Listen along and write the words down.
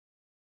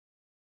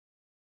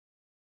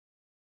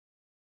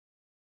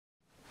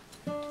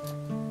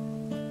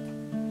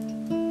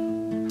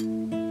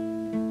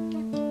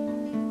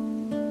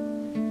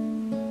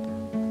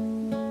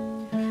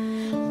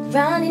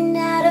Running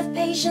out of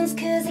patience,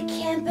 cause I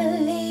can't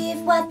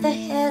believe what the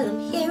hell I'm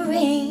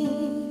hearing.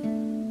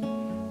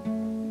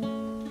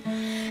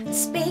 And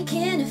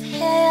speaking of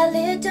hell,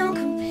 it don't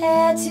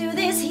compare to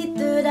this heat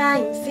that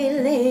I'm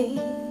feeling.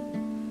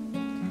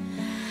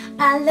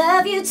 I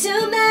love you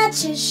too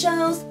much, it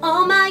shows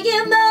all my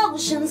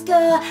emotions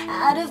go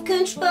out of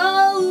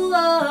control.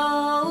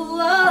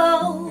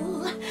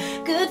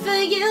 Good for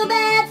you,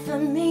 bad for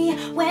me,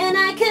 when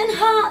I can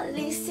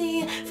hardly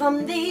see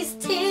from these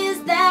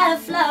tears that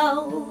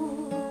flow.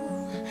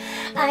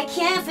 I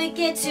can't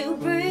forget to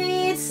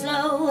breathe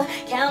slow,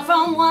 count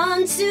from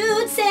 1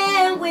 to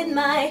 10 with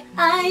my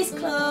eyes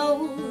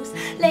closed.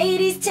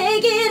 Ladies,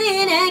 take it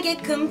in and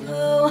get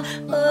composure.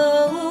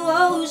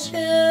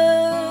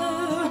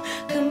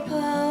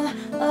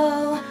 Composure.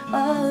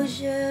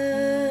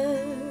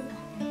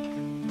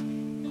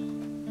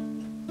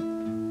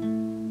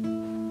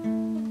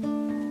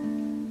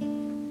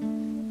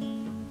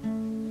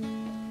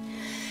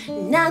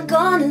 Not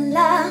gonna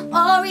lie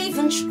or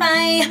even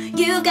try,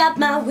 you got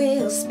my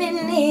wheels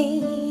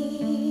spinning.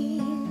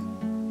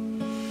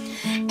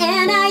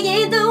 And I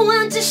ain't the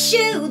one to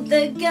shoot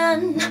the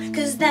gun,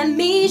 cause that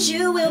means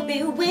you will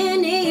be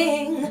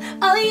winning.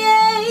 Oh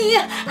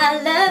yeah, I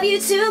love you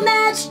too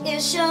much,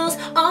 it shows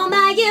all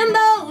my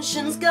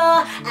emotions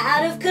go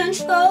out of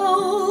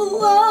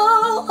control.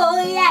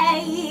 Oh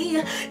yeah,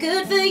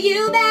 good for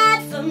you,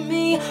 bad for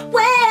me,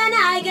 when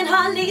I can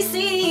hardly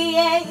see.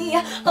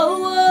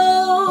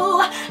 Oh,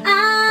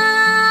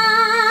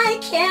 I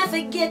can't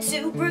forget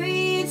to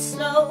breathe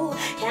slow,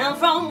 count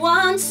from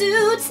 1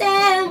 to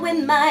 10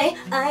 with my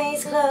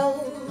eyes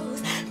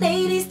closed.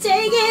 Ladies,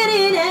 take it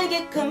in and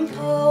get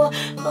composure.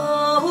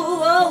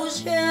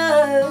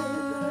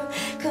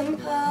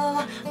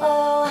 Composure.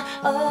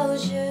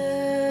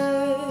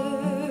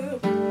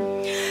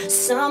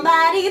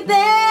 Somebody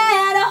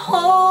better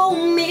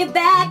hold me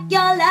back,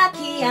 you're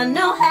lucky I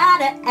know how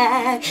to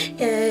act,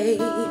 yeah.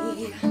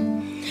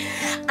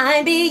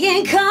 I'm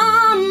being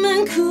calm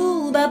and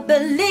cool, but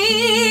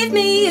believe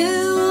me,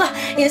 you,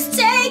 it's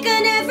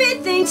taken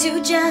everything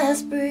to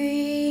just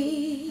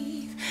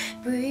breathe,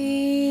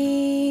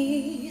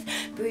 breathe,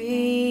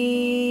 breathe.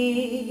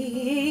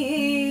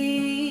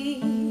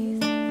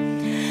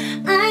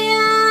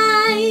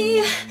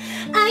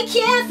 I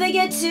can't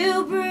forget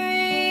to breathe,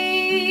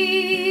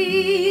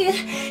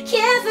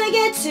 can't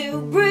forget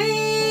to breathe.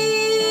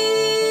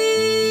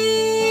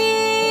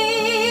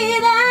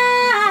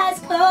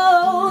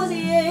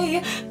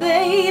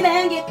 Babe,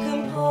 and get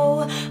composure,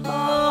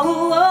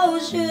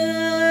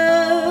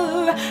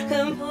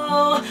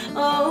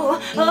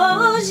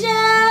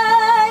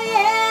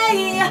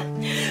 yeah.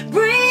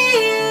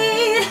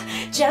 Breathe,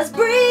 just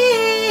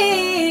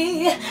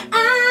breathe.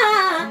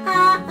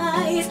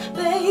 Eyes,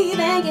 babe,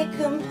 and get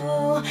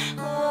composure.